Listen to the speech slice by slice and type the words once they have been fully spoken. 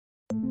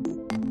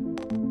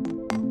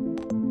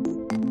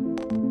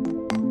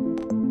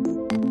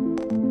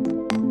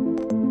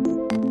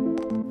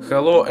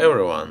Hello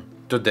everyone!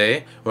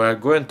 Today we are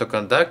going to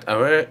conduct a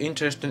very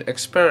interesting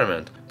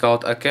experiment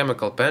called a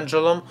chemical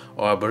pendulum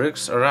or a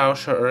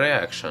Briggs-Rauscher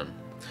reaction.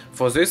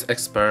 For this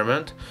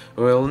experiment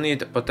we will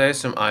need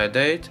potassium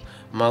iodide,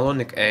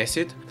 malonic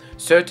acid,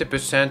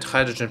 30%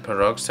 hydrogen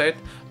peroxide,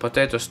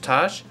 potato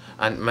starch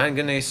and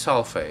manganese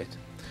sulfate.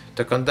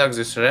 To conduct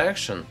this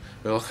reaction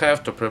we will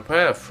have to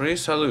prepare 3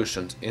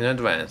 solutions in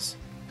advance.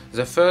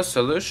 The first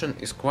solution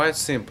is quite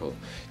simple.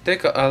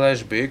 Take a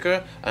large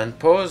beaker and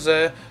pour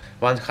the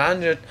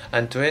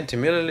 120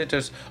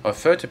 ml of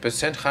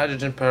 30%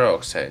 hydrogen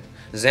peroxide.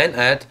 Then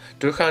add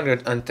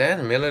 210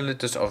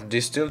 ml of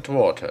distilled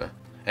water.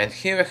 And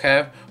here we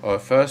have our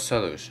first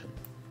solution.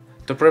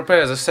 To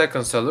prepare the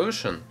second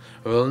solution,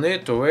 we will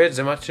need to weigh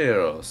the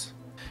materials.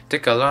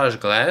 Take a large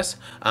glass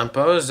and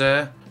pour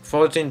the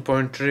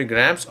 14.3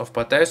 grams of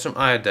potassium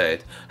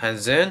iodide and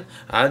then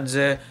add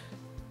the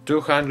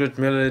 200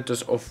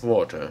 ml of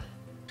water.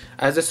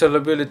 As the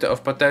solubility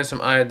of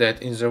potassium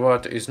iodide in the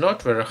water is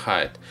not very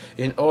high,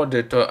 in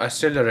order to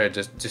accelerate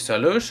the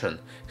solution,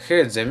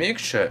 heat the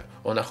mixture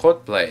on a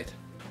hot plate.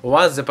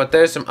 Once the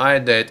potassium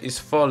iodide is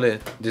fully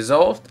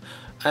dissolved,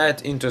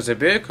 add into the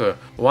beaker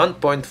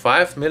 1.5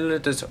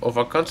 ml of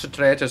a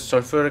concentrated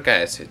sulfuric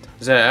acid.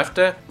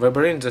 Thereafter, we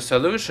bring the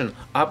solution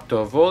up to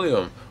a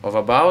volume of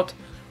about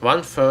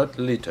 1/3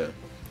 liter.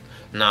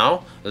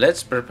 Now,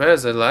 let's prepare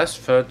the last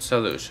third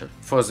solution.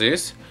 For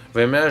this,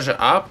 we measure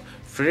up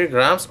 3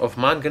 grams of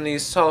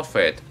manganese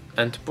sulfate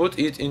and put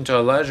it into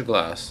a large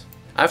glass.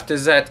 After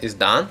that is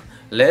done,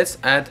 let's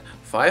add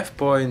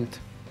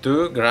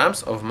 5.2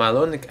 grams of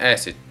malonic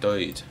acid to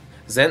it.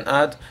 Then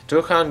add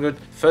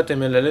 230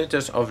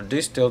 ml of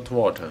distilled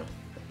water.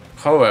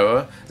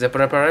 However, the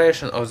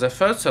preparation of the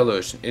third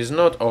solution is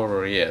not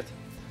over yet.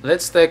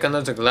 Let's take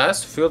another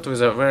glass filled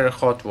with a very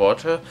hot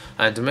water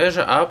and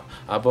measure up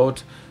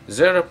about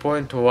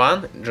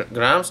 0.1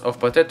 grams of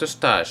potato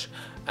starch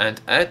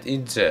and add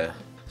it there.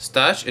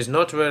 Starch is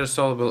not very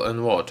soluble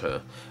in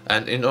water,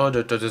 and in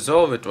order to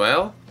dissolve it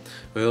well,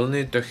 we will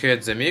need to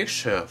heat the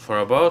mixture for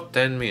about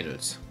 10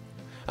 minutes.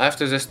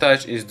 After the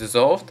starch is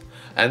dissolved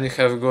and we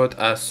have got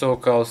a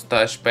so-called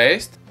starch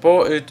paste,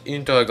 pour it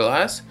into a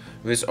glass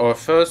with our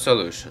third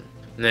solution.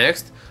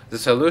 Next, the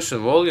solution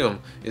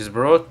volume is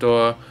brought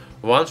to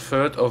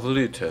 1/3 of a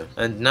liter,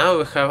 and now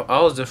we have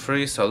all the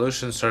 3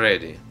 solutions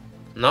ready.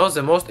 Now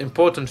the most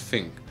important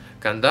thing,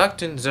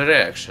 conducting the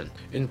reaction.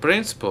 In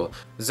principle,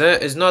 there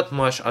is not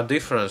much a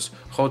difference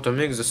how to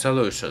mix the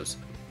solutions,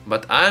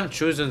 but I am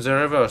choosing the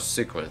reverse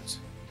sequence.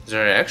 The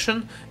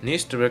reaction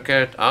needs to be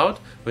carried out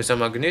with a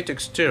magnetic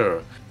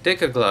stirrer.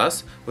 Take a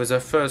glass with the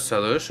first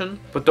solution,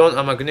 put on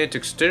a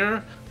magnetic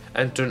stirrer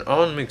and turn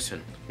on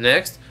mixing.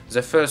 Next,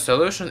 the first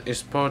solution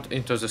is poured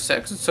into the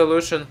second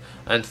solution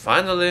and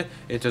finally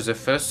into the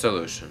first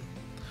solution.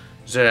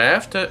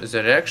 Thereafter,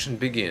 the reaction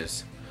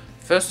begins.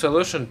 First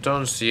solution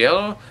turns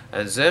yellow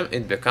and then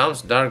it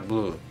becomes dark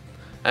blue.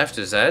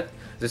 After that,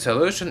 the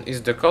solution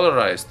is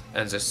decolorized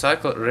and the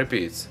cycle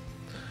repeats.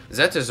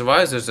 That is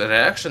why this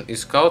reaction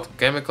is called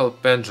chemical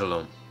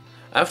pendulum.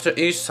 After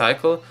each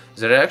cycle,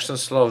 the reaction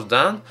slows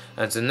down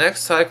and the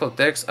next cycle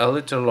takes a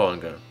little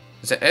longer.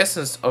 The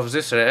essence of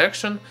this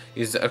reaction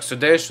is the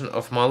oxidation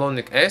of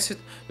malonic acid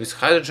with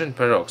hydrogen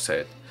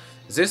peroxide.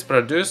 This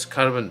produces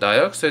carbon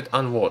dioxide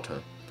and water.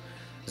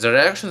 The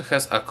reaction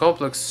has a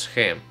complex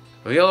scheme.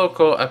 Yellow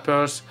color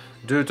appears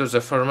due to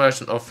the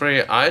formation of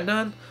free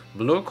iodine,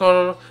 blue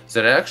color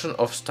the reaction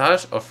of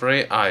starch of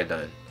free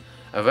iodine.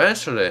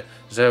 Eventually,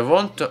 there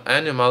won't be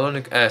any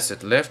malonic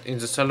acid left in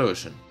the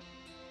solution.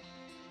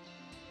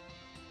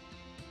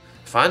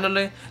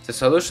 Finally, the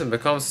solution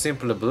becomes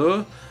simply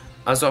blue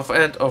as of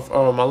end of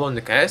our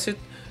malonic acid,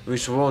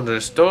 which won't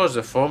restore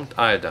the formed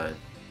iodine.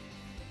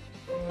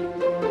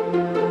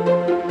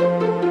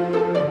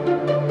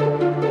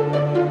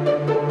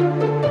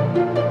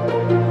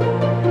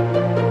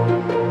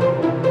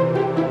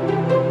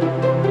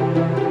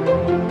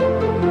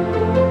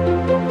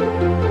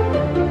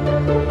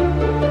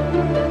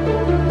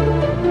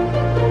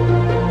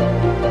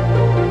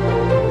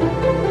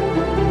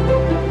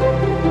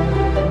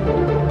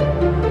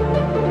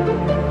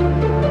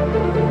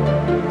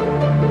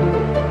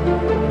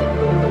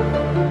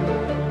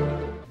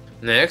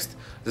 Next,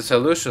 the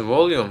solution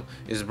volume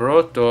is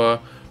brought to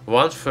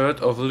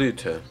 1/3 of a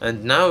liter,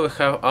 and now we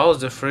have all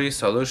the 3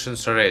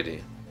 solutions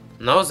ready.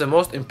 Now the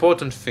most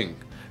important thing,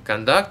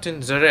 conducting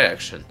the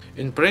reaction.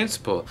 In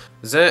principle,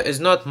 there is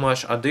not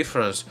much a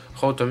difference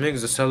how to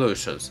mix the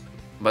solutions,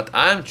 but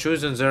I am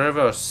choosing the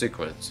reverse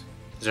sequence.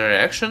 The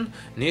reaction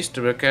needs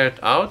to be carried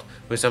out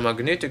with a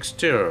magnetic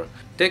stirrer.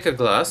 Take a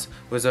glass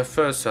with the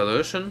first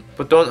solution,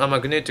 put on a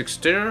magnetic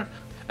stirrer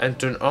and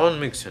turn on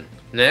mixing.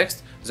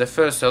 Next, the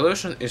first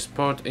solution is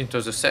poured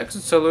into the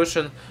second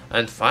solution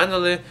and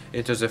finally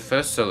into the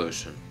first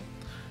solution.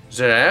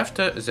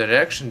 Thereafter, the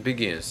reaction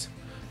begins.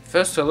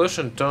 First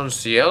solution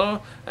turns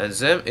yellow and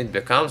then it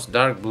becomes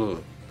dark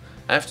blue.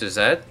 After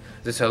that,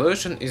 the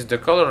solution is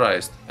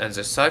decolorized and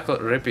the cycle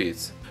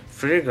repeats.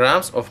 3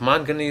 grams of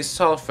manganese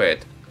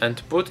sulfate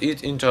and put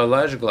it into a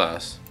large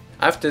glass.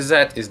 After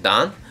that is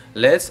done,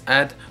 let's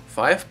add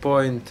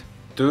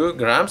 5.2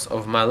 grams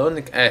of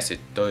malonic acid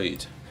to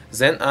it.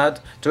 Then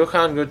add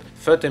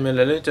 230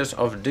 ml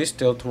of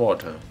distilled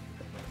water.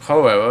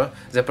 However,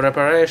 the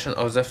preparation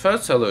of the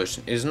third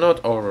solution is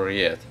not over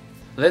yet.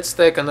 Let's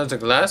take another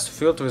glass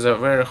filled with a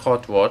very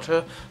hot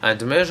water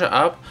and measure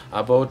up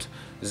about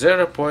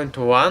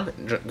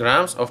 0.1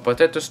 grams of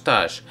potato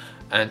starch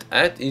and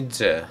add it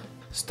there.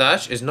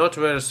 Starch is not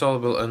very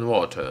soluble in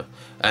water,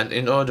 and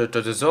in order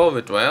to dissolve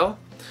it well,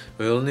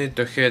 we will need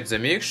to heat the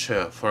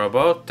mixture for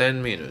about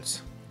 10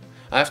 minutes.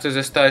 After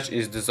the starch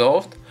is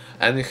dissolved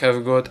and we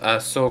have got a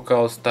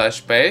so-called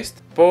starch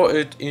paste, pour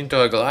it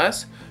into a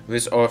glass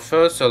with our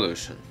third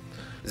solution.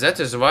 That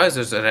is why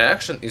this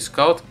reaction is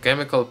called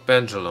chemical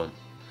pendulum.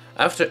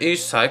 After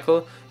each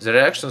cycle, the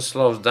reaction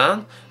slows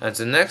down and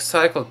the next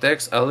cycle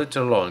takes a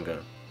little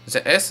longer.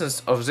 The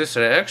essence of this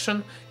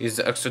reaction is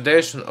the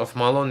oxidation of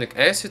malonic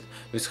acid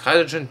with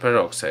hydrogen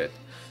peroxide.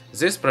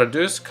 This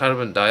produces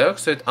carbon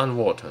dioxide and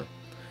water.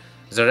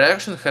 The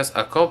reaction has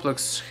a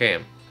complex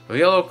scheme.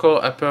 Yellow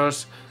color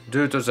appears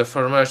due to the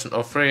formation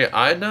of free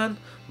iodine,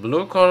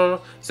 blue color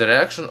the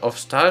reaction of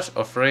starch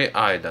of free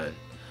iodine.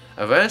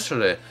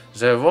 Eventually,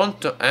 there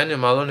won't be any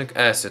malonic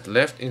acid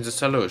left in the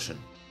solution.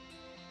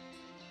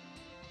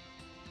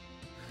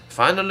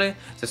 Finally,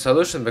 the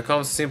solution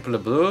becomes simply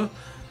blue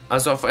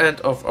as of end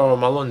of our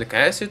malonic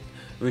acid,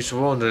 which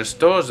won't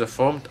restore the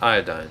formed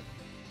iodine.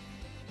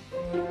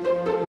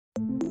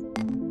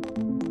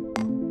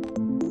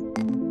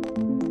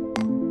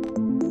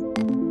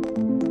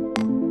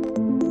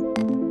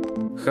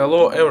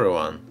 Hello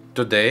everyone!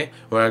 Today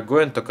we are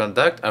going to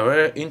conduct a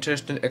very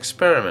interesting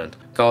experiment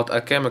called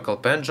a chemical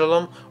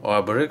pendulum or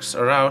a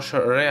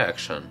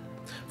Briggs-Rauscher-Reaktion.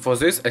 For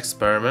this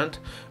experiment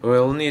we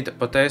will need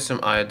potassium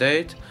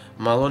iodide,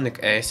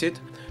 malonic acid,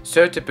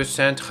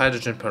 30%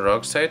 hydrogen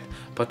peroxide,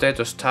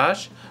 potato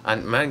starch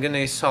and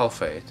manganese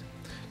sulfate.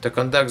 To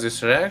conduct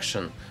this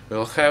reaction we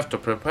will have to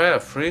prepare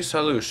 3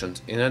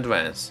 solutions in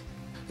advance.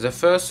 The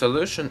first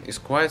solution is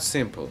quite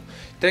simple.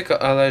 Take a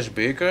large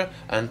beaker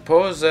and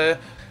pour the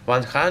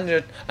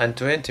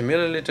 120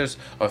 ml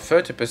of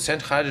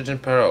 30% hydrogen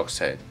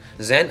peroxide.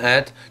 Then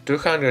add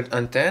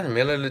 210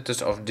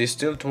 ml of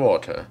distilled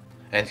water.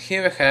 And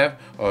here we have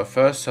our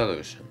first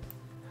solution.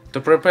 To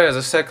prepare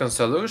the second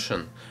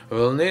solution, we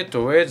will need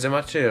to weigh the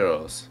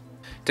materials.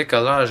 Take a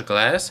large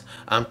glass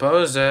and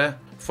pour the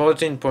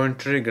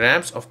 14.3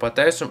 grams of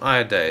potassium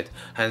iodide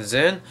and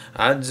then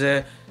add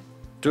the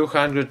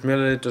 200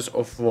 ml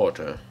of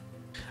water.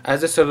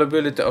 As the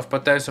solubility of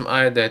potassium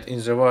iodide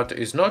in the water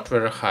is not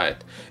very high,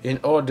 in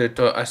order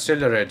to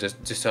accelerate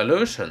the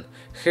solution,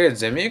 heat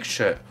the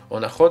mixture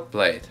on a hot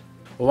plate.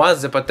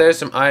 Once the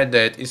potassium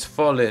iodide is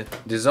fully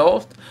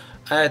dissolved,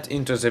 add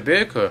into the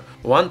beaker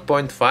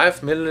 1.5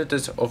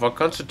 ml of a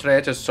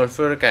concentrated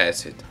sulfuric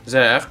acid.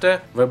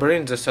 Thereafter, we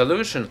bring the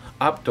solution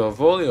up to a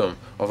volume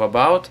of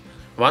about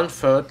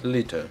 1/3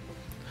 liter.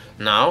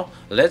 Now,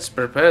 let's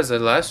prepare the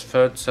last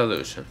third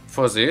solution.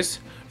 For this,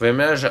 we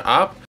measure up